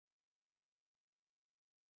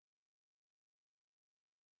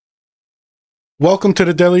Welcome to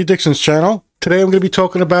the Daily Dixons channel. Today I'm going to be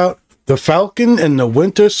talking about the Falcon and the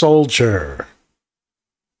Winter Soldier.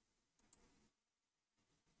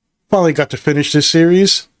 Finally got to finish this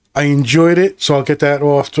series. I enjoyed it, so I'll get that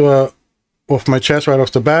off my chest right off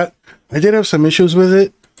the bat. I did have some issues with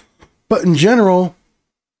it, but in general,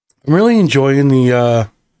 I'm really enjoying the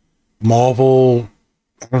Marvel,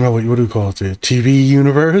 I don't know, what do you call it, the TV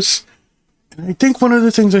universe. And I think one of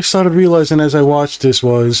the things I started realizing as I watched this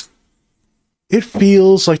was, it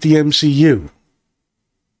feels like the MCU.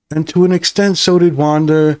 And to an extent, so did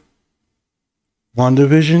WandaVision.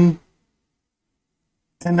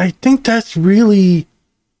 And I think that's really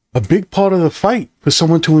a big part of the fight for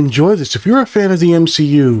someone to enjoy this. If you're a fan of the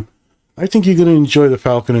MCU, I think you're going to enjoy the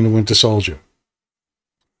Falcon and the Winter Soldier.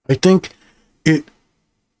 I think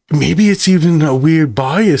maybe it's even a weird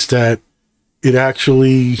bias that it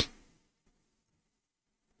actually,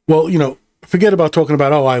 well, you know, forget about talking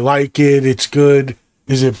about, oh, I like it, it's good,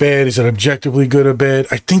 is it bad, is it objectively good or bad?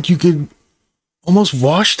 I think you could almost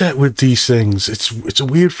wash that with these things. It's a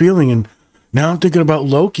weird feeling, and now I'm thinking about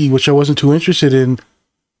Loki, which I wasn't too interested in,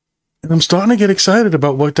 and I'm starting to get excited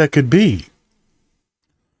about what that could be.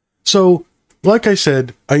 So, like I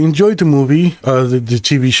said, I enjoyed the movie, the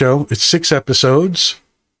TV show. It's 6 episodes,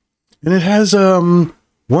 and it has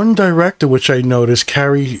one director, which I noticed,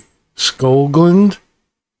 Carrie Skoglund.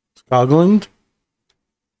 And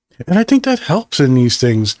I think that helps in these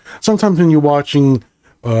things. Sometimes when you're watching,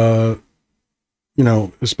 you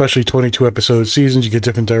know, especially 22 episode seasons, you get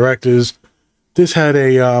different directors. This had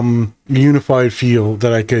a unified feel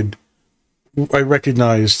that I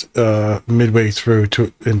recognized midway through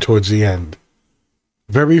and towards the end.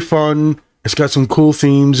 Very fun. It's got some cool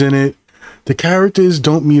themes in it. The characters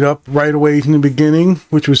don't meet up right away in the beginning,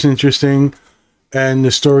 which was interesting, and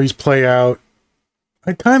the stories play out.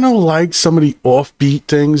 I kind of like some of the offbeat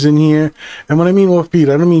things in here. And when I mean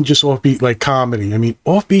offbeat, I don't mean just offbeat like comedy. I mean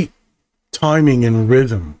offbeat timing and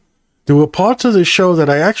rhythm. There were parts of the show that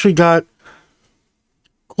I actually got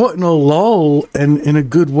caught in a lull, and in a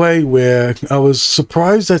good way, where I was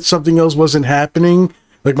surprised that something else wasn't happening,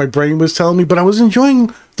 like my brain was telling me, but I was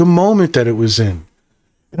enjoying the moment that it was in.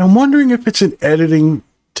 And I'm wondering if it's an editing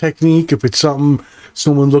technique, if it's something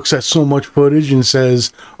someone looks at so much footage and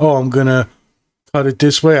says, oh, I'm going to cut it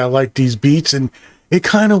this way, I like these beats, and it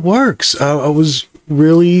kind of works. I was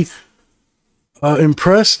really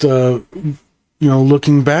impressed, you know,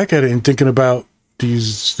 looking back at it and thinking about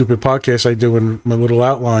these stupid podcasts I do in my little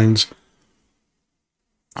outlines,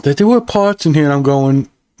 that there were parts in here and I'm going,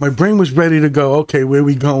 my brain was ready to go, okay, where are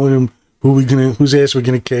we going and whose ass we're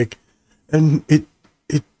gonna kick, and it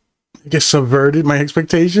I guess subverted my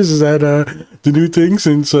expectations. Is that the new thing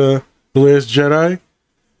since The Last Jedi?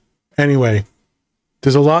 Anyway,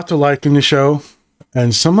 there's a lot to like in the show,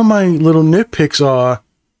 and some of my little nitpicks are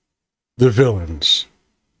the villains.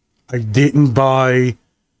 I didn't buy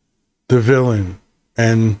the villain,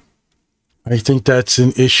 and I think that's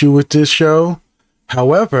an issue with this show.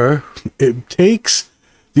 However, it takes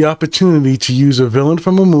the opportunity to use a villain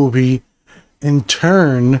from a movie and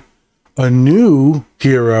turn a new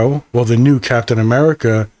hero, well, the new Captain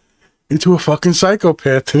America, into a fucking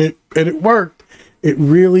psychopath, and it worked. It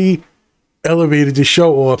really elevated the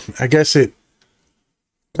show, or I guess it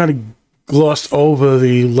kind of glossed over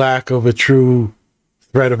the lack of a true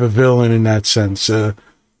threat of a villain in that sense. I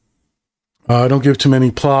don't give too many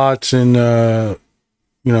plots and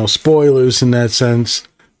you know, spoilers in that sense,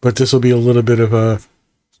 but this will be a little bit of a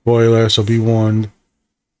spoiler, so be warned.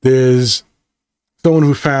 There's someone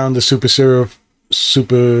who found the super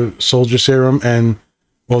soldier serum, and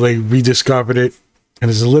well, they rediscovered it, and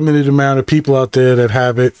there's a limited amount of people out there that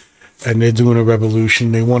have it, and they're doing a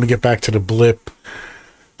revolution. They want to get back to the blip,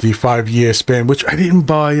 the 5-year span, which I didn't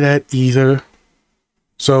buy that either.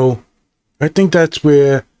 So I think that's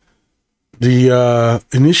where the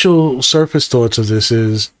initial surface thoughts of this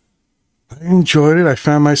is. I enjoyed it. I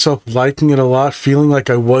found myself liking it a lot, feeling like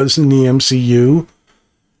I was in the MCU.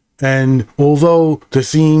 And although the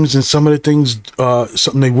themes and some of the things,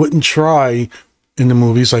 something they wouldn't try in the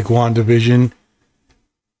movies like WandaVision,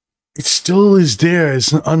 it still is there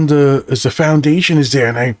as the foundation is there,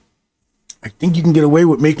 and I think you can get away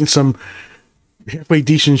with making some halfway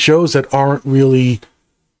decent shows that aren't really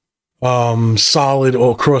solid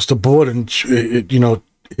or across the board, and you know,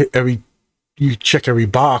 you check every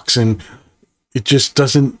box, and it just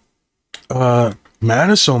doesn't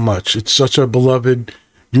matter so much. It's such a beloved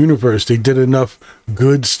universe. They did enough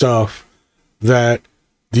good stuff that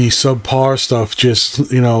the subpar stuff just,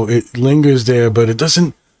 you know, it lingers there, but it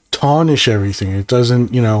doesn't tarnish everything. It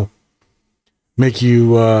doesn't, you know, make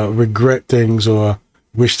you regret things or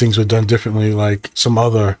wish things were done differently, like some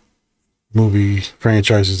other movie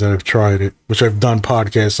franchises that have tried it, which I've done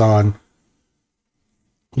podcasts on.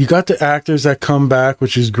 You got the actors that come back,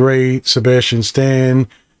 which is great. Sebastian Stan,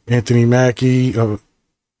 Anthony Mackie,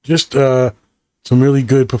 just some really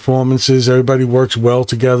good performances. Everybody works well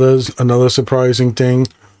together. Another surprising thing.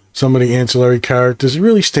 Some of the ancillary characters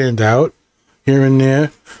really stand out here and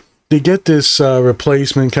there. They get this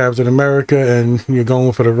replacement Captain America, and you're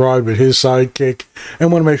going for the ride with his sidekick.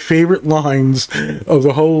 And one of my favorite lines of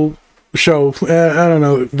the whole show, I don't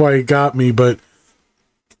know why it got me, but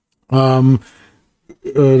the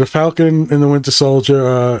Falcon and the Winter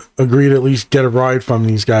Soldier agree to at least get a ride from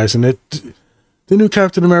these guys. And the new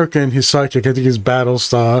Captain America and his sidekick, I think his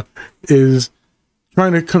Battlestar, is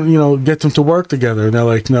trying to, get them to work together. And they're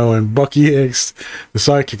like, no. And Bucky asks the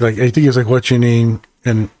sidekick, like, I think he's like, what's your name?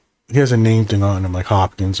 And he has a name thing on him, like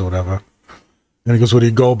Hopkins or whatever. And he goes, what do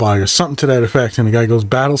you go by? Or something to that effect. And the guy goes,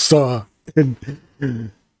 Battlestar. And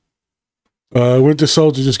Winter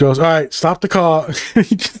Soldier just goes, all right, stop the car.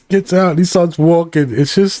 He just gets out and he starts walking.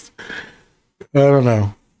 It's just, I don't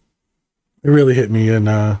know. It really hit me. And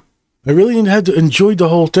I really had to enjoy the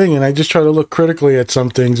whole thing. And I just try to look critically at some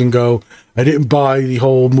things and go, I didn't buy the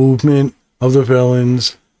whole movement of the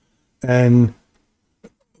villains. And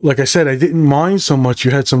like I said, I didn't mind so much.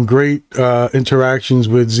 You had some great interactions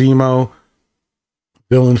with Zemo,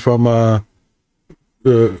 villain from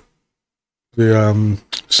the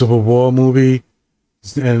Civil War movie.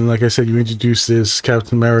 And like I said, you introduced this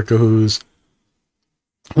Captain America who's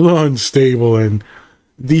a little unstable, and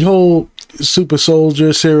the whole super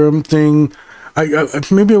soldier serum thing, I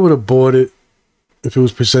maybe I would have bought it if it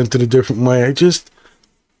was presented a different way. I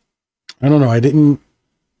don't know. I didn't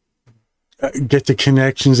get the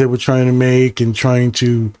connections they were trying to make and trying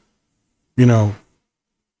to, do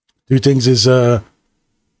things as it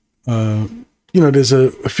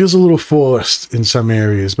feels a little forced in some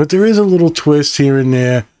areas, but there is a little twist here and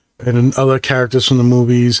there, and other characters from the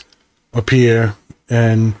movies appear,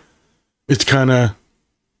 and it's kind of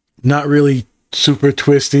not really super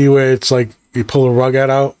twisty where it's like you pull a rug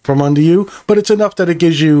out from under you, but it's enough that it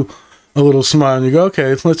gives you a little smile and you go,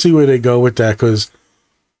 okay, let's see where they go with that.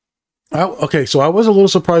 So I was a little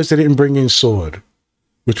surprised they didn't bring in Sword,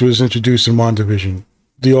 which was introduced in WandaVision,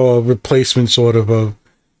 the replacement sort of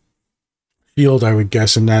Shield, I would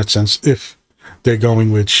guess, in that sense, if they're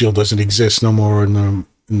going with Shield doesn't exist no more in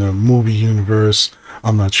the movie universe.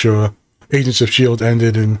 I'm not sure. Agents of Shield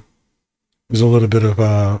ended, and there's a little bit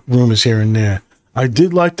of rumors here and there. I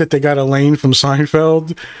did like that they got Elaine from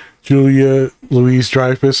Seinfeld, Julia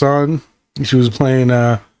Louis-Dreyfus, on. She was playing.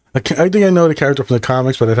 I think I know the character from the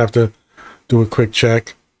comics, but I'd have to do a quick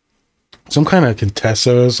check. Some kind of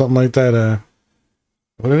Contessa or something like that.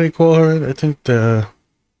 What do they call her? I think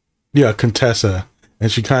Contessa.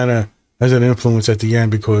 And she kind of has an influence at the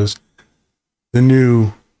end because the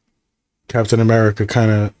new Captain America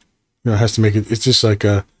kind of, has to make it. It's just like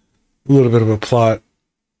a little bit of a plot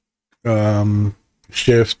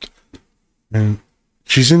shift, and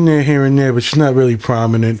she's in there here and there, but she's not really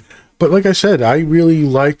prominent. But like I said, I really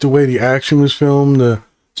liked the way the action was filmed, the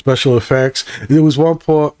special effects. There was one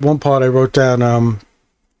part I wrote down,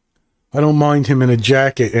 I don't mind him in a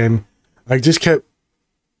jacket, and I just kept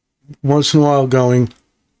once in a while going,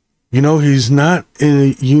 he's not in a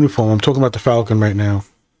uniform. I'm talking about the Falcon right now.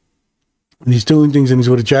 And he's doing things and he's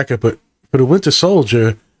with a jacket, but for the Winter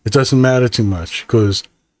Soldier, it doesn't matter too much because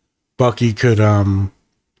Bucky could, a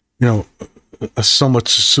somewhat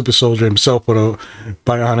super soldier himself with a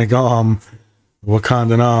bionic arm,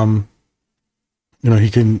 Wakandan arm, he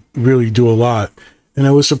can really do a lot. And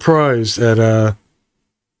I was surprised at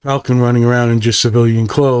Falcon running around in just civilian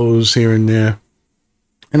clothes here and there.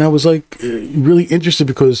 And I was like really interested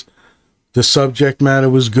because the subject matter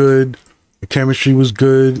was good, the chemistry was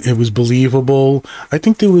good, it was believable. I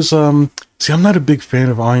think there was I'm not a big fan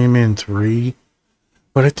of Iron Man 3,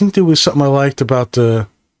 but I think there was something I liked about the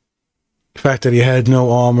fact that he had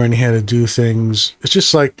no armor and he had to do things. It's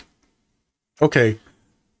just like, okay,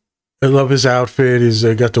 I love his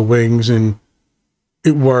outfit, got the wings, and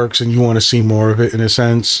it works, and you want to see more of it in a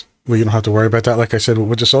sense where you don't have to worry about that, like I said, with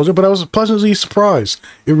Winter Soldier. But I was pleasantly surprised.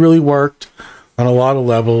 It really worked on a lot of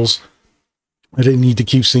levels. I didn't need to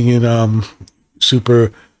keep seeing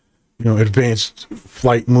super, advanced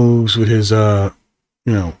flight moves with his,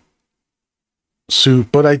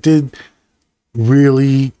 suit. But I did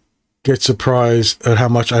really get surprised at how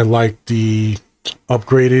much I liked the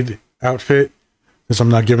upgraded outfit, because I'm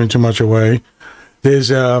not giving too much away.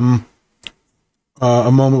 There's a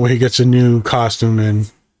moment where he gets a new costume,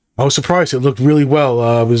 and I was surprised. It looked really well.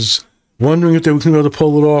 I was wondering if they were going to be able to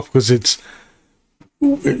pull it off, because it's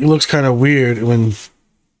it looks kind of weird when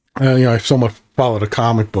I somewhat follow the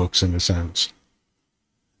comic books in a sense.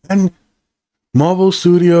 And Marvel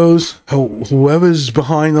Studios, whoever's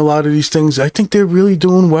behind a lot of these things, I think they're really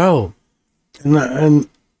doing well. And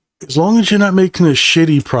as long as you're not making a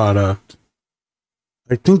shitty product,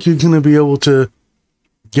 I think you're going to be able to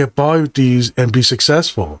get by with these and be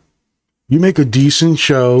successful. You make a decent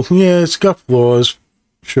show. Yeah, it's got flaws,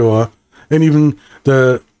 sure. And even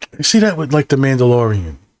I see that with like The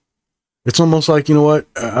Mandalorian. It's almost like, you know what?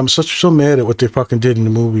 I'm so mad at what they fucking did in the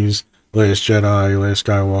movies. Last Jedi, Last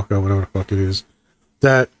Skywalker, whatever the fuck it is.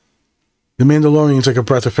 That The Mandalorian's like a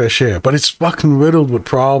breath of fresh air. But it's fucking riddled with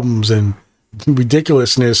problems and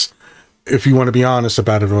ridiculousness, if you want to be honest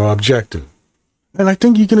about it or objective. And I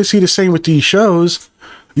think you're going to see the same with these shows.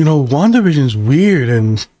 You know, WandaVision's weird,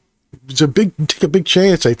 and take a big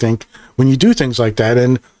chance, I think, when you do things like that,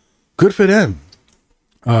 and good for them.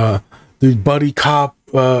 The buddy cop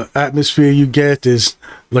atmosphere you get is,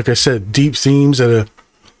 like I said, deep themes that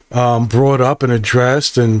are brought up and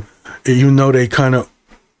addressed, and even though they kind of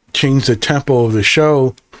change the tempo of the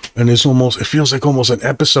show, and it feels like almost an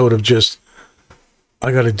episode of just,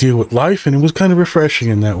 I got to deal with life, and it was kind of refreshing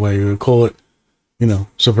in that way. You would call it,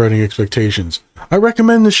 subverting expectations. I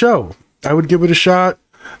recommend the show. I would give it a shot.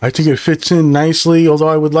 I think it fits in nicely, although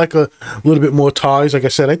I would like a little bit more ties. Like I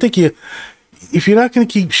said, I think if you're not going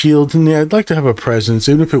to keep Shield in there, I'd like to have a presence,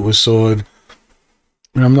 even if it was Sword.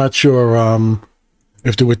 And I'm not sure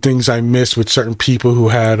if there were things I missed with certain people who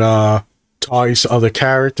had ties to other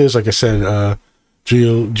characters. Like I said,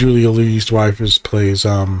 Julia Louis-Dreyfus plays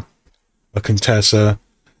a Contessa.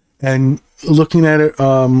 And looking at it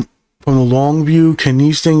from the long view, can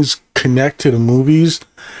these things connect to the movies?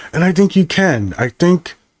 And I think you can. I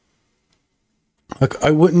think, like, I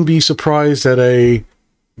wouldn't be surprised that a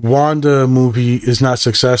Wanda movie is not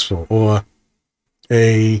successful, or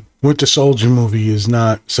a Winter Soldier movie is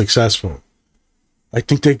not successful. I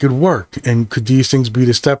think they could work, and could these things be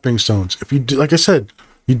the stepping stones? If you do, like I said,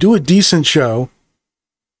 you do a decent show,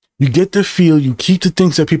 you get the feel, you keep the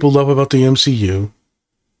things that people love about the MCU,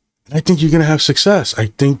 and I think you're going to have success. I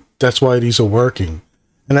think that's why these are working.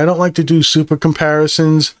 And I don't like to do super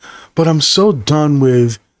comparisons, but I'm so done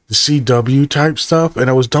with the CW type stuff, and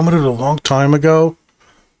I was done with it a long time ago.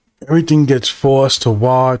 Everything gets forced to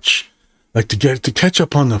watch, like to catch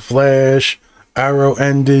up on the Flash. Arrow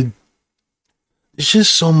ended. It's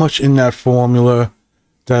just so much in that formula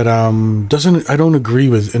that I don't agree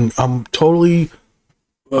with, and I'm totally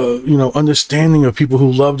understanding of people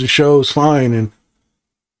who love the shows fine, and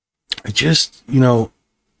I just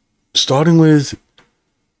starting with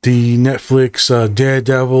the Netflix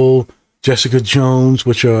Daredevil, Jessica Jones,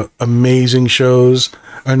 which are amazing shows,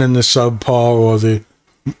 and then the subpar or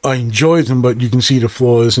I enjoyed them, but you can see the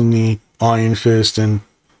flaws in the Iron Fist and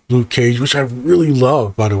Luke Cage, which I really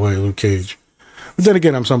love, by the way, Luke Cage. But then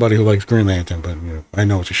again, I'm somebody who likes Green Lantern, but I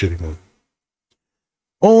know it's a shitty movie.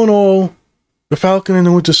 All in all, The Falcon and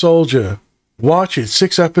the Winter Soldier, watch it.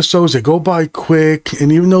 6 episodes, they go by quick,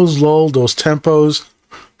 and even those tempos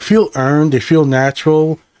feel earned, they feel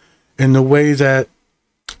natural in the way that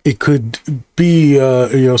it could be,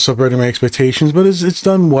 subverting my expectations, but it's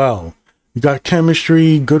done well. You got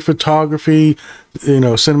chemistry, good photography,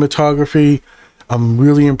 cinematography. I'm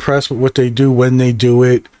really impressed with what they do when they do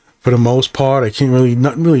it. For the most part,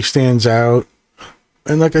 nothing really stands out.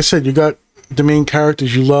 And like I said, you got the main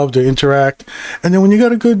characters you love to interact. And then when you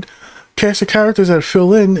got a good cast of characters that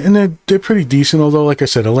fill in, and they're pretty decent, although, like I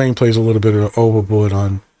said, Elaine plays a little bit of overboard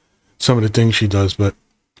on some of the things she does. But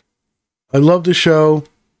I love the show.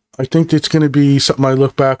 I think it's going to be something I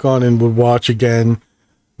look back on and would watch again.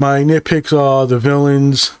 My nitpicks are the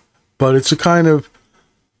villains, but it's a kind of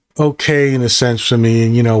okay in a sense for me,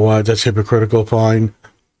 and you know what, that's hypocritical, fine.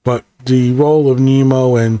 But the role of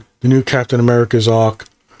Nemo and the new Captain America's arc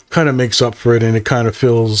kind of makes up for it, and it kind of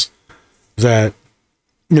fills that,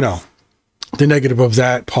 the negative of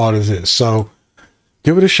that part of this. So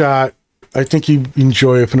give it a shot. I think you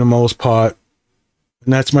enjoy it for the most part,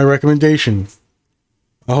 and that's my recommendation.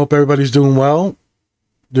 I hope everybody's doing well.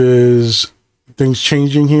 There's things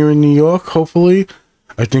changing here in New York, hopefully.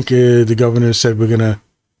 I think the governor said we're going to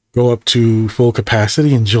go up to full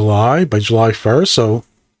capacity in July, by July 1st, so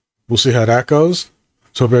we'll see how that goes.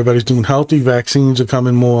 So if everybody's doing healthy, vaccines are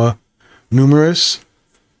coming more numerous.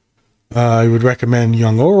 I would recommend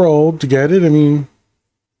young or old to get it. I mean,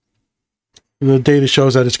 the data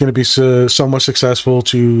shows that it's going to be somewhat successful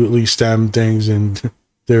to at least stem things, and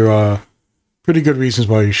there are pretty good reasons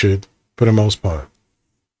why you should, for the most part.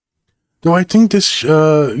 Though I think this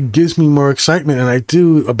gives me more excitement, and I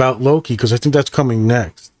do, about Loki, because I think that's coming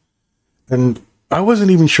next. And I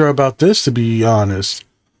wasn't even sure about this, to be honest.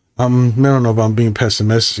 I don't know if I'm being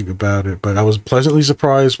pessimistic about it, but I was pleasantly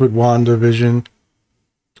surprised with WandaVision.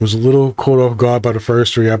 Was a little caught off guard by the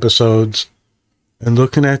first 3 episodes. And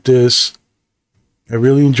looking at this, I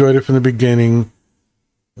really enjoyed it from the beginning.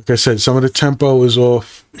 Like I said, some of the tempo is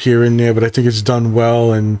off here and there, but I think it's done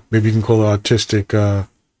well, and maybe you can call it artistic. You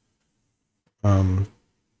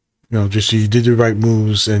know, just you did the right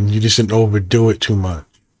moves and you just didn't overdo it too much.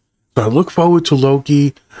 So I look forward to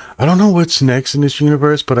Loki. I don't know what's next in this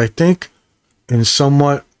universe, but I think in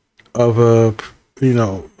somewhat of a, you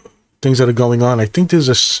know, things that are going on, I think there's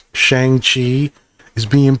a Shang-Chi is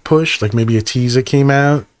being pushed, like maybe a teaser came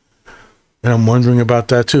out, and I'm wondering about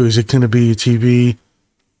that too. Is it going to be a TV?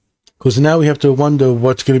 Because now we have to wonder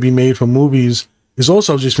what's going to be made for movies is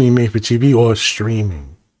also just being made for TV or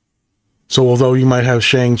streaming. So although you might have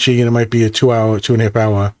Shang-Chi and it might be a 2.5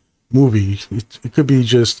 hour movie, it could be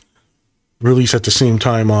just released at the same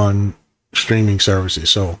time on streaming services.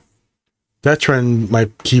 So that trend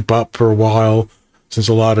might keep up for a while, since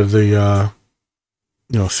a lot of the,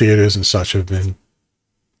 you know, theaters and such have been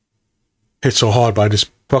hit so hard by this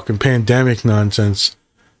fucking pandemic nonsense.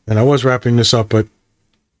 And I was wrapping this up, but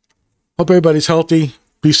hope everybody's healthy.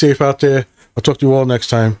 Be safe out there. I'll talk to you all next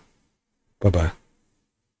time. Bye-bye.